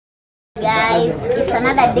Guys, it's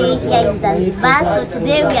another day here in Zanzibar. So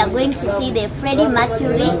today we are going to see the Freddy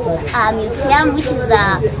Mercury museum, which is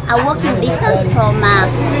a walking distance from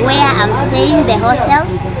where I'm staying, the hostels.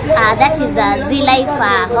 That is Z-Life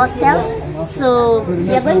Hostels. So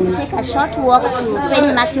we are going to take a short walk to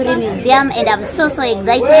Freddy Mercury Museum, and I'm so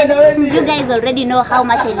excited. You guys already know how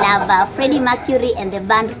much I love Freddy Mercury and the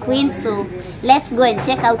band Queen. So let's go and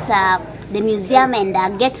check out the museum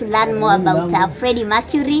and get to learn more about Freddy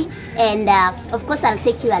Mercury, and of course I'll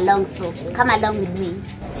take you along, so come along with me.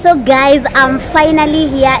 So guys, I'm finally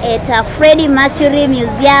here at Freddy Mercury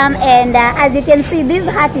Museum, and as you can see, this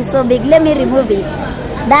hat is so big. Let me remove it.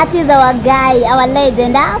 That is our guy, our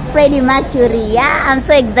legend, Freddy Mercury. Yeah, I'm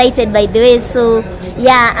so excited, by the way. So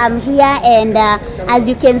yeah, I'm here, and as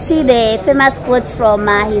you can see, the famous quotes from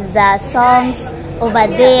his songs over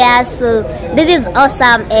there. So this is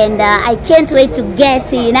awesome, and I can't wait to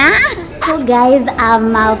get in. So guys,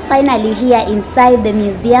 I'm finally here inside the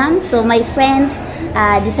museum. So my friends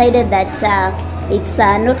decided that it's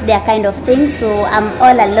not their kind of thing, so I'm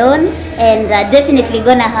all alone, and definitely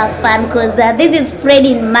gonna have fun, because this is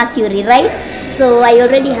Freddy Mercury, right? So I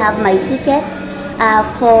already have my ticket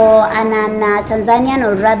for an Tanzanian,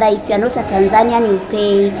 or rather, if you're not a Tanzanian, you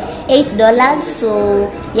pay $8.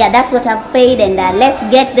 So yeah, that's what I've paid, and let's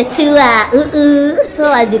get the tour.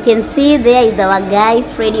 So as you can see, there is our guy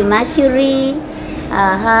Freddy Mercury,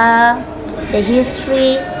 the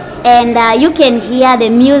history, and you can hear the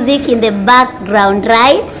music in the background,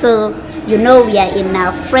 right? So you know we are in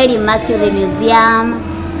Freddy Mercury Museum.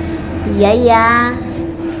 Yeah.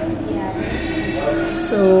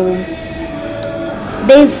 So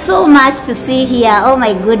there's so much to see here. Oh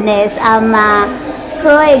my goodness, I'm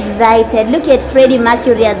so excited. Look at Freddy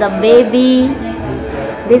Mercury as a baby.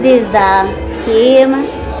 This is him.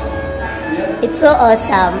 It's so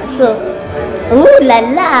awesome. So, ooh la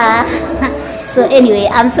la. So anyway,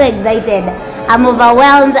 I'm so excited. I'm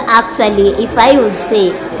overwhelmed, actually, if I would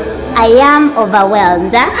say. I am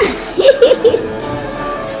overwhelmed.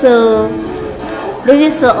 So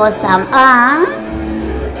this is so awesome.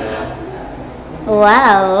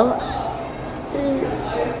 Wow.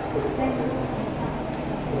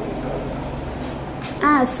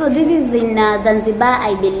 So this is in Zanzibar,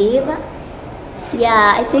 I believe.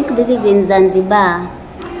 Yeah, I think this is in Zanzibar.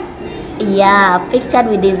 Yeah, pictured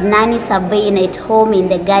with his nanny Sabine at home in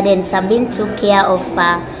the garden. Sabine took care of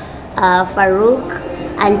Farouk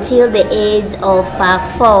until the age of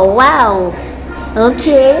 4. Wow.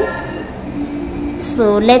 Okay.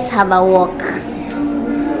 So let's have a walk.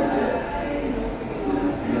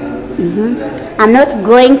 I'm not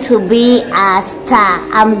going to be a star.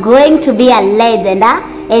 I'm going to be a legend,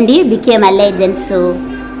 and he became a legend. So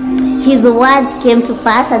his words came to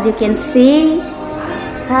pass, as you can see.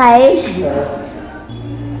 Hi.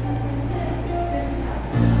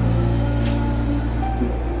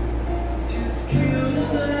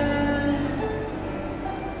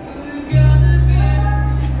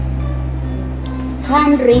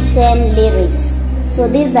 Handwritten lyrics. So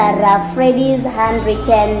these are Freddy's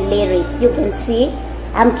handwritten lyrics. You can see.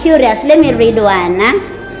 I'm curious. Let me read one.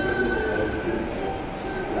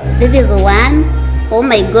 This is one. Oh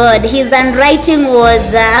my God, his handwriting was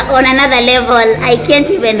on another level. I can't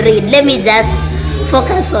even read. Let me just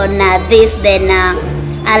focus on this, then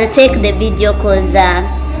I'll take the video, because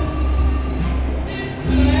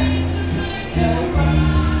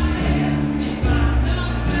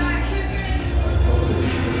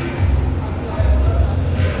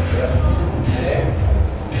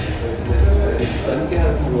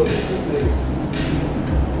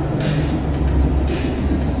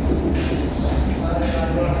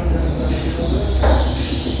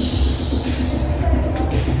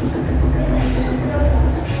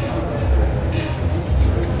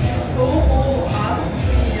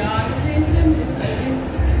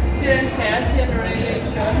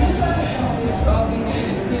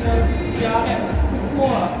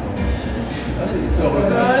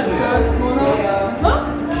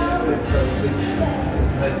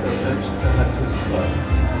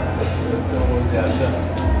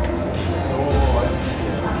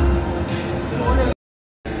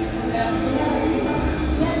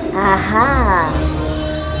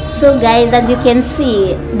So guys, as you can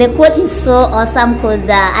see, the quote is so awesome, because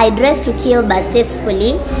I dress to kill but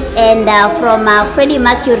tastefully, and from Freddy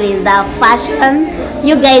Mercury's fashion,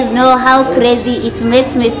 you guys know how crazy it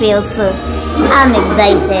makes me feel. So I'm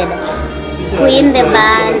excited. Queen, the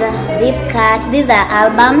band, Deep Cut, these are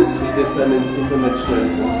albums.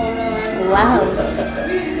 Wow.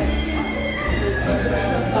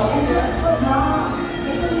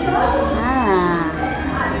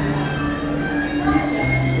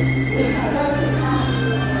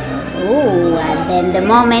 and the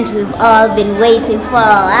moment we've all been waiting for,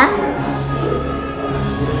 huh?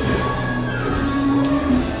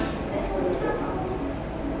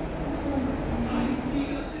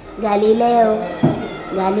 Galileo.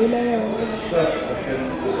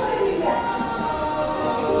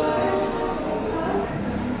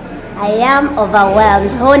 I am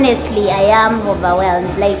overwhelmed. Honestly, I am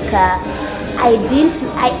overwhelmed. Like, I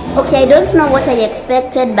don't know what I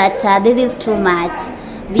expected, but this is too much,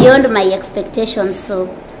 beyond my expectations. So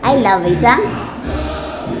I love it, huh?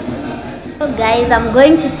 So guys, I'm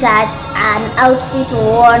going to touch an outfit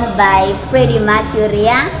worn by Freddy Mercury.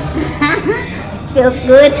 Yeah? It feels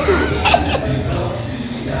good.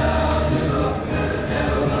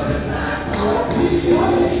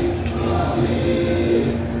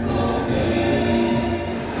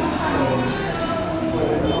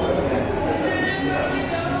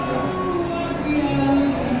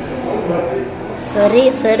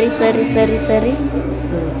 Sorry.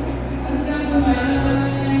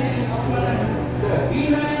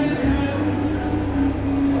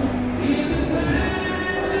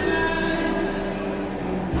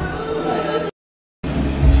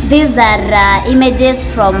 These are images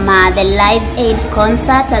from the Live Aid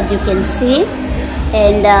concert, as you can see,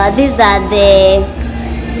 and these are the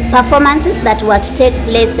performances that were to take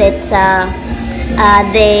place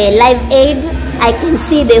at the Live Aid. I can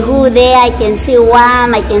see The Who there, I can see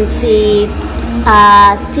Wham, I can see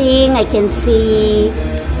Sting, I can see,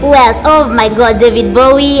 who else? Oh my god, David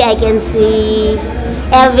Bowie, I can see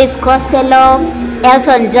Elvis Costello,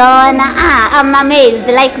 Elton John. I'm amazed,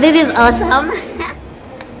 like this is awesome.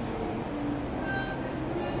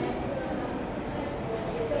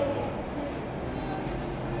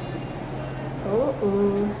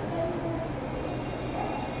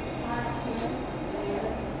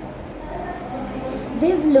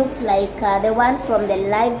 This looks like the one from the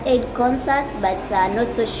Live Aid concert, but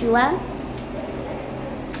not so sure.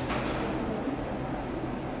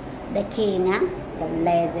 The king, huh? The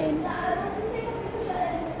legend.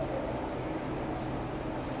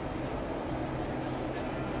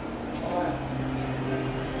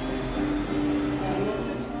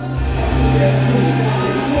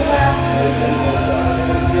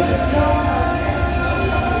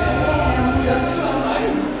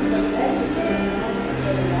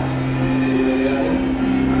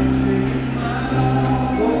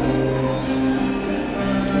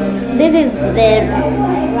 This is the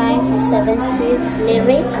rhyme for 7 Seas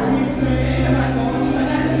lyric.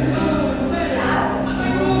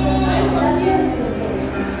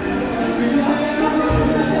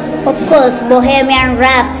 Of course, Bohemian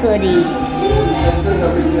Rhapsody.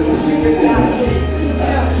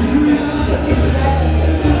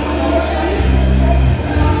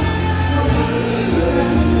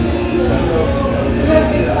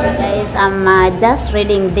 I'm just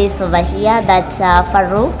reading this over here that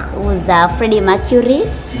Farouk, who's Freddy Mercury,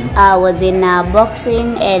 was in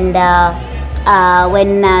boxing, and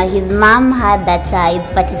when his mom heard that he's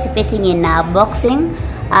participating in boxing,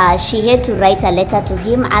 she had to write a letter to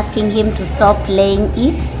him asking him to stop playing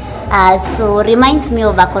it. So reminds me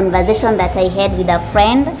of a conversation that I had with a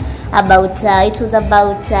friend about, it was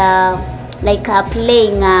about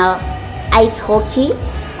playing ice hockey.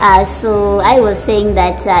 So I was saying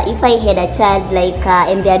that if I had a child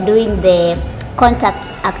and they're doing the contact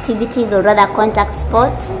activities, or rather contact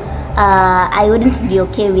sports, I wouldn't be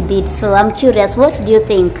okay with it. So I'm curious, what do you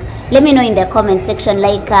think? Let me know in the comment section.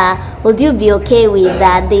 Would you be okay with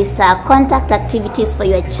these contact activities for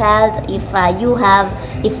your child? If you have,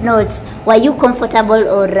 if not, were you comfortable,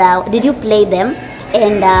 or did you play them?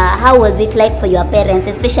 And how was it like for your parents,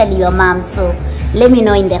 especially your mom? So let me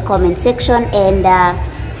know in the comment section. And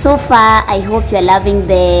so far, I hope you're loving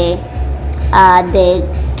the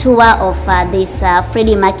tour of this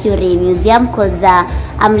Freddy Mercury Museum, because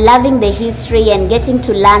I'm loving the history and getting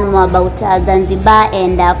to learn more about Zanzibar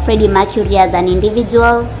and Freddy Mercury as an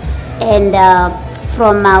individual. And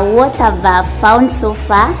from what I've found so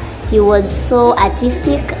far, he was so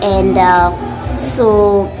artistic, and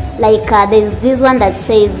so there's this one that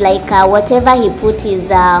says whatever he put his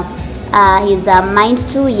mind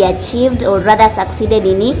to, he achieved, or rather succeeded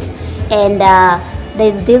in it. And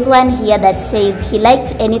there's this one here that says he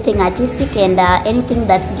liked anything artistic and anything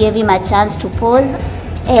that gave him a chance to pose.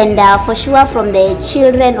 And for sure, from the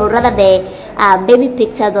children, or rather the baby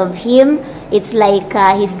pictures of him, it's like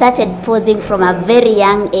he started posing from a very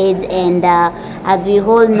young age. And as we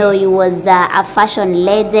all know, he was a fashion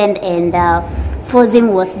legend, and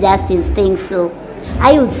posing was just his thing. So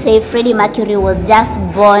I would say Freddy Mercury was just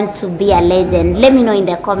born to be a legend. Let me know in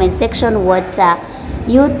the comment section what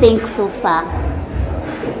you think so far.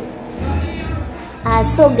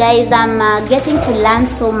 So guys, I'm getting to learn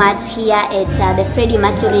so much here at the Freddy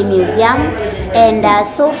Mercury Museum, and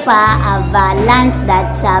so far I've learned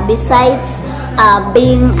that besides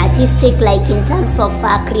being artistic, like in terms of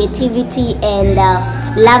creativity and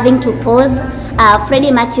loving to pose,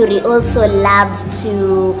 Freddy Mercury also loved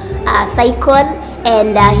to cycle,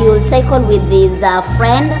 and he would cycle with his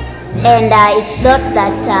friend, and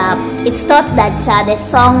it's thought that the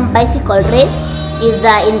song Bicycle Race is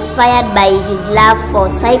inspired by his love for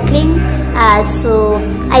cycling. So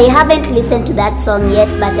I haven't listened to that song yet,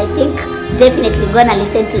 but I think definitely gonna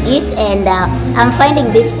listen to it, and I'm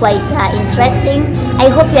finding this quite interesting. I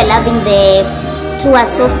hope you're loving the tour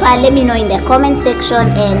so far. Let me know in the comment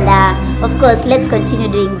section, and of course let's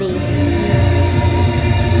continue doing this.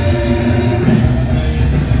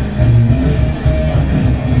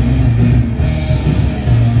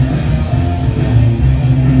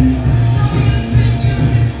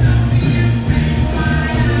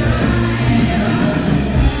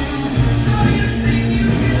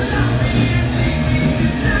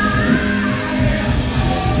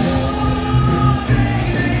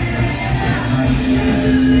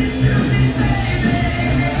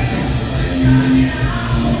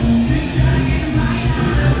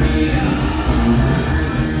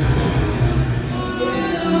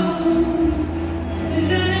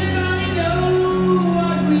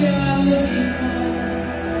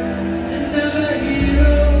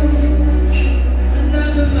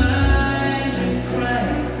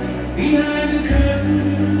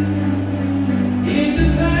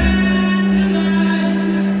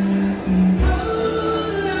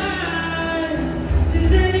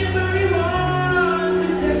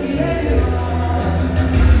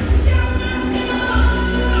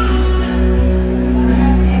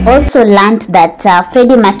 Also learned that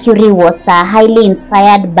Freddie Mercury was highly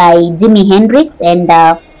inspired by Jimi Hendrix, and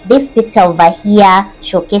this picture over here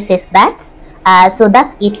showcases that. So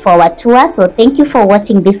that's it for our tour. So thank you for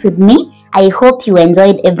watching this with me. I hope you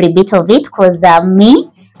enjoyed every bit of it, because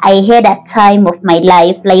I had a time of my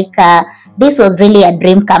life. Like this was really a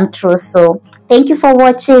dream come true. So thank you for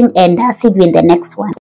watching, and see you in the next one.